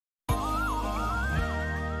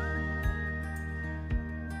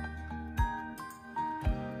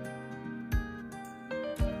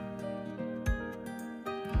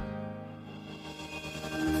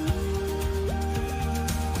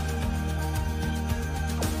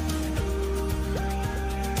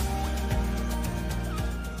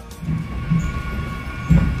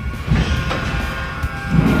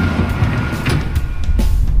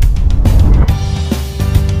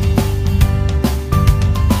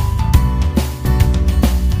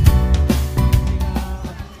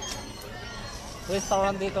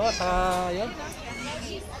restaurant dito sa yun.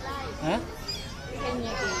 Ha?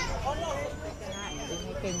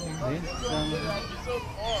 Kenya. Ayun.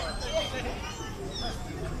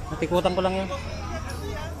 Natikutan ko lang yun.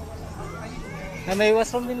 May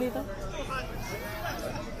washroom din dito.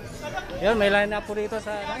 Yun, may line up po dito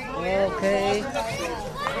sa... Okay.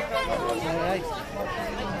 Alright.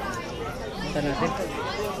 Punta natin.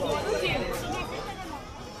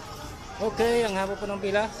 Okay, ang haba po ng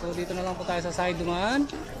pila. So dito na lang po tayo sa side dumaan.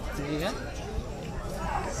 Ayan.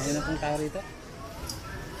 Ayan na pong tao rito.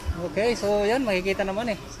 Okay, so yan, makikita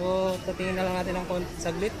naman eh. So tatingin na lang natin ng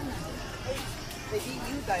saglit.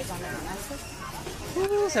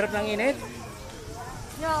 Sarap ng init.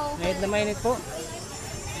 Mainit na mainit po.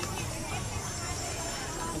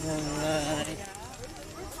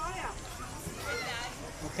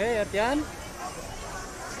 Okay, at yan.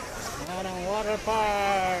 Yan ang water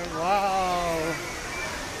park. Wow.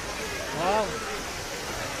 Wow.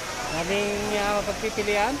 Maraming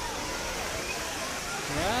mapagpipilian.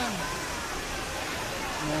 Yan.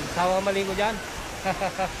 Nagsawa maligo dyan.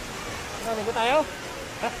 Maligo tayo.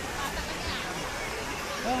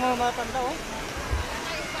 Mga matanda oh.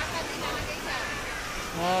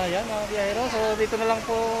 Yan mga biyahero. So dito na lang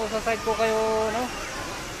po sa side ko kayo, no?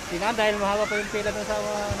 Tingnan dahil mahaba pa yung pila dun sa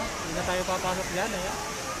ano, hindi na tayo papasok dyan. Ayan.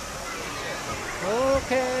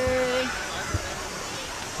 Okay.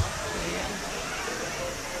 Ayan.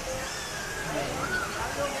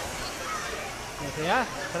 Kaya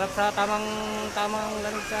sarap sa tamang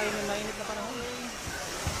lamig sa mainit na panahon.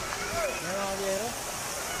 Ayan mga biyahero.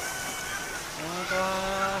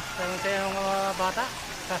 Ayan ito yung mga bata.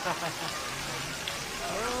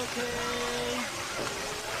 Okay.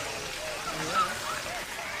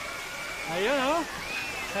 Ayun oh.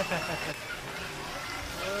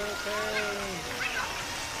 Okay.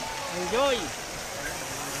 Enjoy.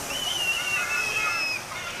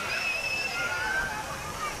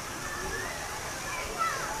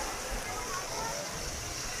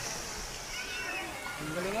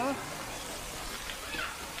 Ang galing oh.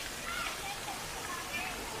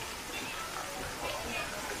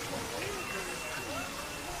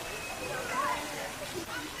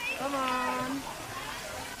 Come on.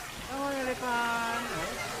 Come on, elephant.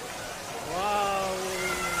 Wow.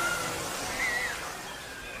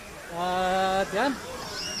 At yan.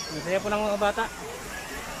 Masaya po ng mga bata.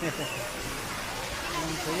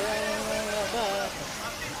 Masaya ng mga bata.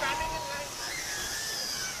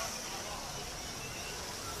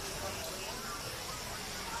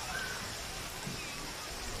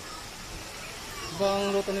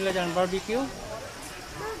 Bang luto nila dyan? Barbecue?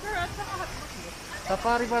 Burger at saka hotdog.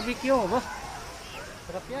 Safari barbecue, ba?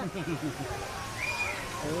 Sarap yan.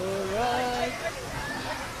 Alright.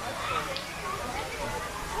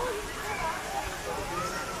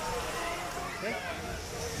 Okay.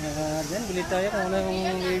 Diyan, bili tayo kung ano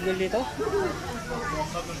yung bibili dito.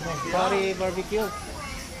 Safari barbecue.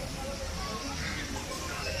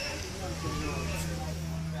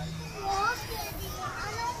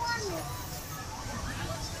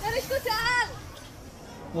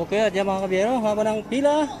 Okay, at yan mga kabiyero, haba ng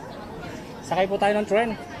pila. Sakay po tayo ng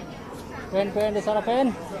tren. Tren de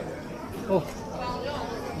Sarapen. Oh,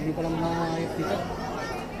 hindi pala mahayop dito.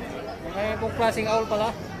 May pong klaseng owl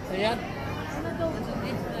pala. Ayan.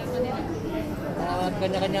 At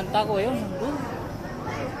kanya-kanyang tako yun.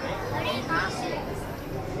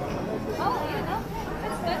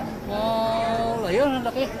 Oh, ayun, ang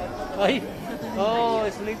laki. Ay, oh,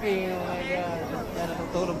 sleeping. Oh my God. Yan,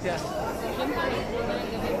 natutulog siya.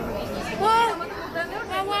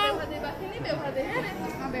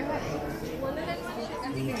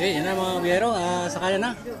 Okay, yan na mga biyero. Sakaya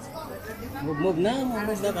na. Move na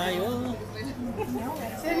tayo.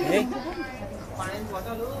 Okay.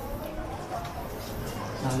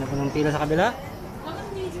 Nakana po ng pila sa kabila.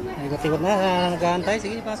 Ikot-ikot na, nag-aantay.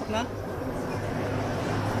 Sige, pasok na.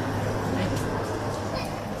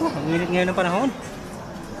 Ang init ngayon ng panahon.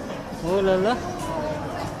 Oh lala.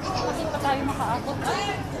 Bakit pa tayo makaabot?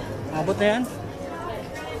 Abot na yan?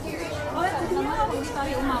 Hindi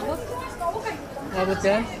tayo umabot. Abot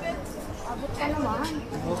yan? Abot ka naman.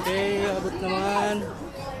 Okay, abot naman.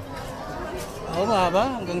 Oo, mahaba.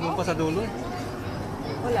 Hanggang doon pa sa dulo.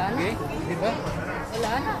 Wala na. Okay, di ba?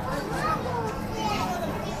 Wala na.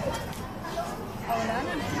 Wala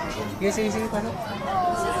na. Sige, pasok.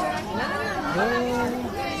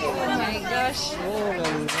 Oh my gosh. Oh,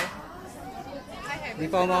 lala. Hindi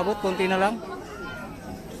pa umabot, konti na lang.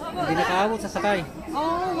 Hindi nakaabot sa sakay.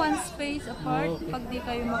 Oh, one space apart. Okay. Pag di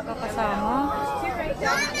kayo magkakasama.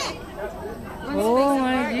 Oh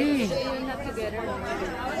my G. You're not together.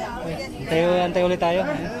 Antay ulit tayo.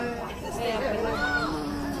 Kaya pala.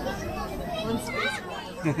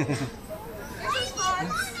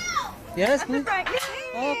 Yes, please.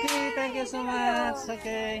 Okay, thank you so much.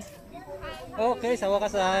 Okay. Okay, sa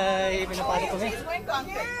wakas ay pinapasok kami.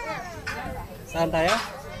 Saan tayo?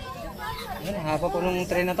 Ayan, haba po ng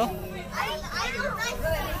train na to.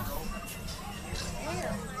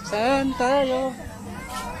 Saan tayo?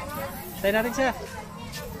 Tayo natin siya.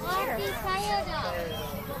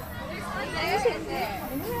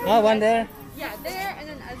 Ah, one there. Yeah, there and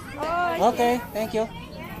then Okay, thank you.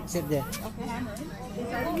 Sit there.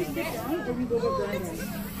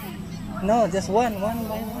 No, just one by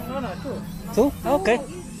one. No, two. Two? Okay.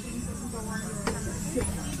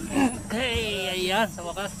 Hey, ayan, sa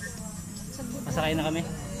wakas. Masakay na kami.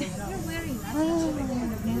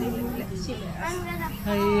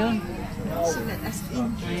 Ayun.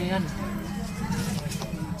 Ayan.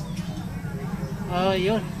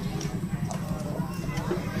 Ayun.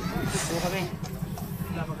 Ito kami.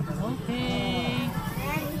 Okay.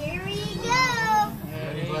 And here we go.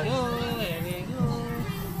 There we go. There we go.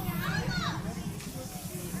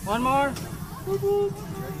 One more.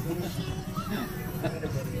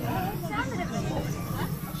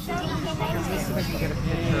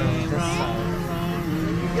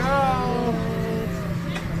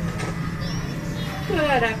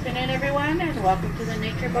 Good afternoon, everyone, and welcome to the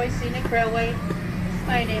Nature Boy Scenic Railway.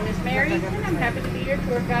 My name is Mary, and I'm happy to be your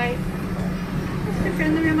tour guide. Just a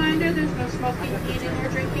friendly reminder, there's no smoking, eating, or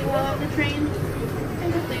drinking while on the train,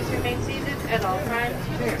 and to please remain seated at all times,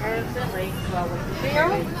 keep your arms and legs well within the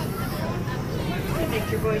train. The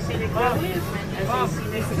Nature Boy Scenic Railway is meant as a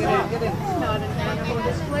scenic walk, not an animal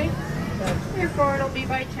display. Therefore, it'll be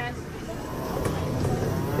by chance.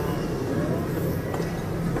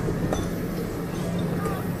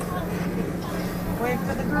 wait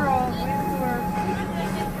for the girl. Wait for her.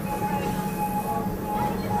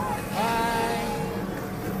 Bye.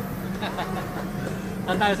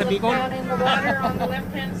 Saan tayo sa Look Bicol? down in the water on the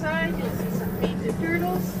left-hand side, you'll see some painted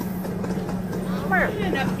turtles.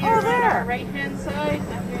 And up here on our right-hand side,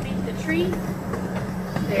 underneath the tree,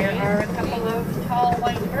 there are a couple of tall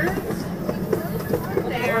white birds.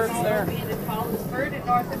 They are known to be the tallest bird in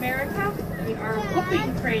North America. They are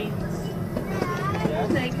whooping cranes.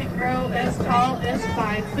 They can grow as tall as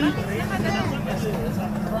 5 feet.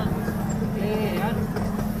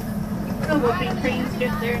 The whooping cranes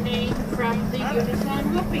get their name from the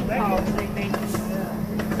unison whooping calls they make.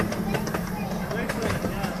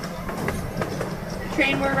 The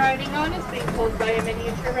train we're riding on is being pulled by a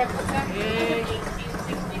miniature replica of an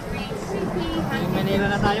 1863 CP Manila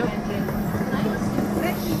na tayo.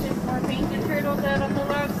 There's more painted turtles out on the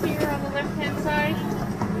logs here on the left-hand side.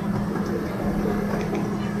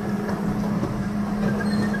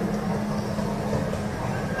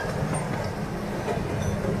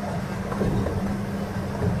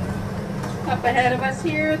 Up ahead of us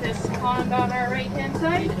here, this pond on our right-hand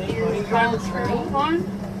side is Wild Turtle Pond.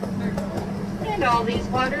 And all these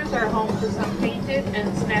waters are home to some painted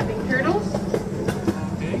and snapping turtles.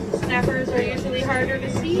 Snappers are usually harder to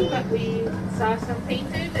see, but we saw some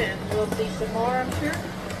painted and we'll see some more, I'm sure.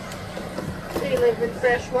 They live in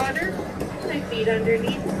fresh water. They feed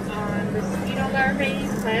underneath on mosquito larvae,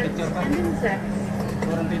 plants, and insects.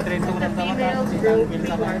 The females grow to be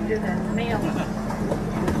larger than the males.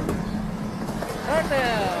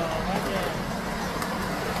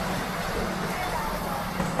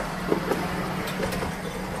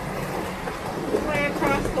 Way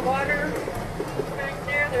across the water, back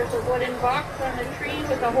there, there's a wooden box on the tree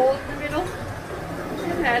with a hole in the middle.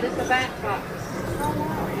 And that is a bat box.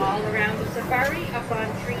 All around the safari, up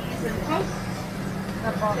on trees and posts,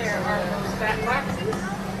 there are those bat boxes.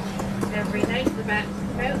 Every night the bats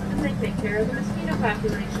come out and they take care of the mosquito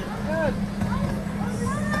population. Good.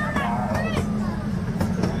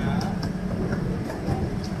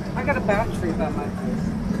 I got a battery by my place.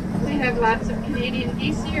 We have lots of Canadian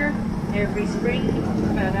geese here. Every spring,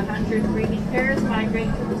 about 100 breeding pairs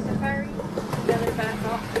migrate to the safari. Together back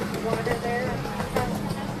off to the water there and across the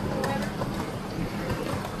water.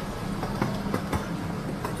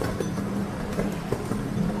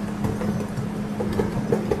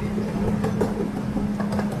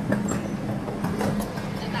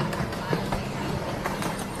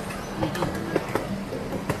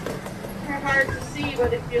 They're hard to see,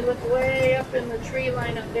 but if you look way up in the tree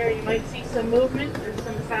line up there, you might see some movement. There's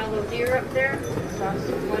some fallow deer up there. Saw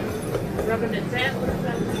someone rubbing its antlers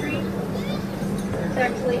on the tree. There's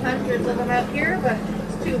actually hundreds of them out here, but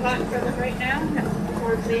it's too hot for them right now.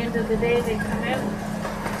 Towards the end of the day, they come out.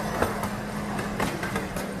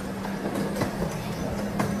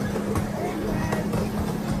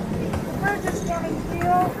 We're just getting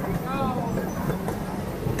fuel.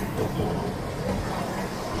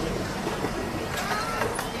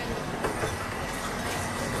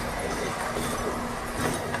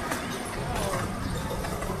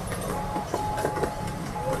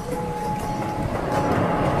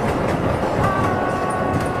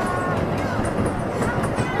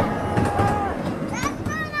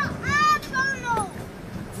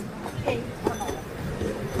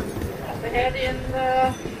 ahead in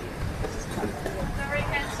the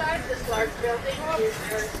right-hand side, this large building is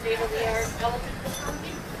our state-of-the-art elephant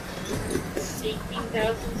facility.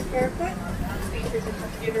 18,000 square foot. Features a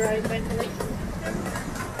computerized ventilation system,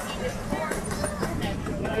 heated floors,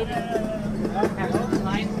 natural lighting. Our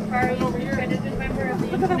Lions Safari is an accredited member of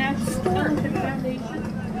the International Elephant Foundation.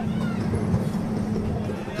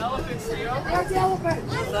 Where's the elephant?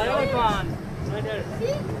 The elephant. Right there.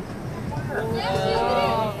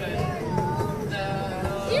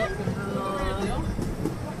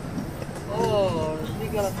 Oh,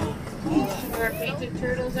 big elephant. Our painted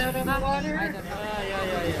turtles out on the water.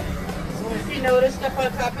 Yeah. If you noticed up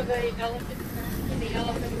on top of the elephant, in the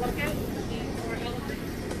elephant lookout, the four elephants.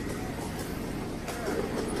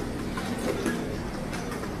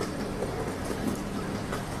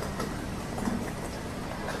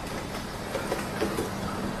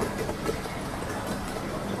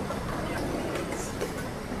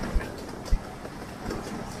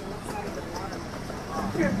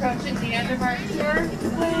 We're approaching the end of our tour.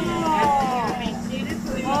 Remain seated,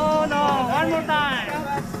 please. Oh no, one more time.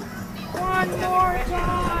 One more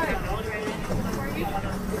time.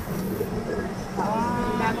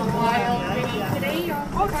 Have a wild day today.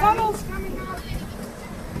 Oh, tunnel's coming up.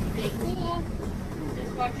 Stay cool.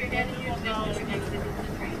 Just watch your head and your next exit is the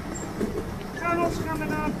train. Tunnel's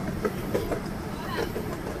coming up.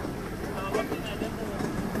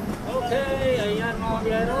 Okay, ayan mga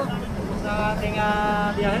biyero. Tapos na ating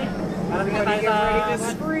biyahe. Parating na tayo Get sa ready to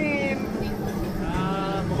scream.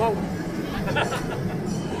 Bugaw.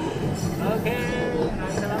 Okay,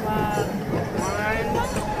 maraming salamat. 1,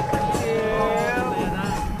 2, Ayan na.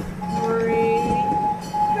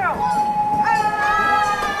 3, go.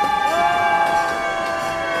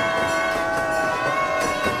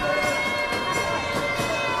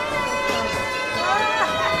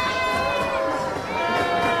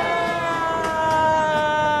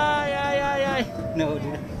 Ay. No,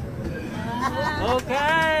 di na.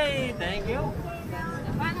 Okay, thank you.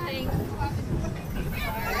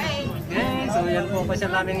 Okay, so yan po pa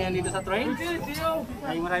siya namin ngayon dito sa train.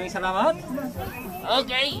 Maraming salamat.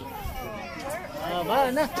 Okay.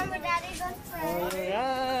 Ba na.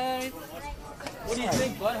 Alright. What do you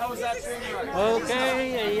think, bud? How was that train ride?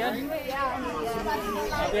 Okay, ayan.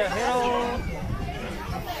 Biyahero.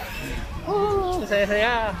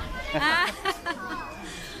 Saya-saya.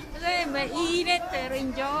 Okay, mainit pero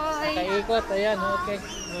enjoy. Kaikot, ayan, okay.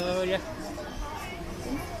 Oh, yeah.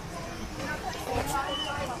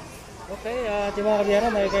 Okay, yung mga kabiyero,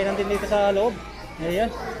 may kainan din dito sa loob.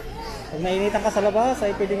 Ayan. Pag nainitan ka sa labas,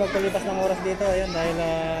 ay pwede magpalipas ng oras dito. Ayan, dahil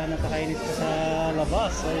napakainit ka sa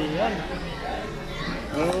labas. Ayan.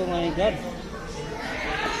 Oh my God.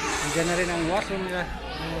 Diyan na rin ang washroom nila.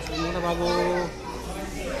 Washroom muna bago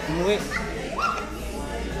umuwi.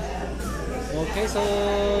 Okay, so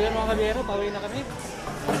yan mga kabiyero, pauwi na kami.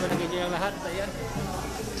 Ano ba nagiging ang lahat? Ayan.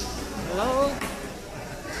 Hello.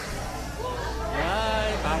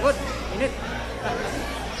 Ay, pagod. Init.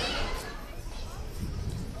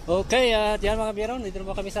 Okay, at yan mga kabiyero, dito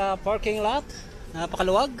naman kami sa parking lot.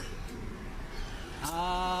 Napakaluwag.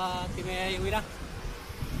 At kami ay uwi na.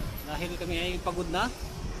 Dahil kami ay pagod na.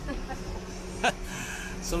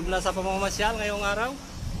 Solve na sa pamamasyal ngayong araw.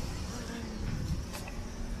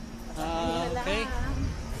 Okay.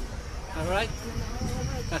 Alright.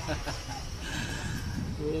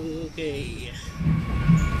 Okay.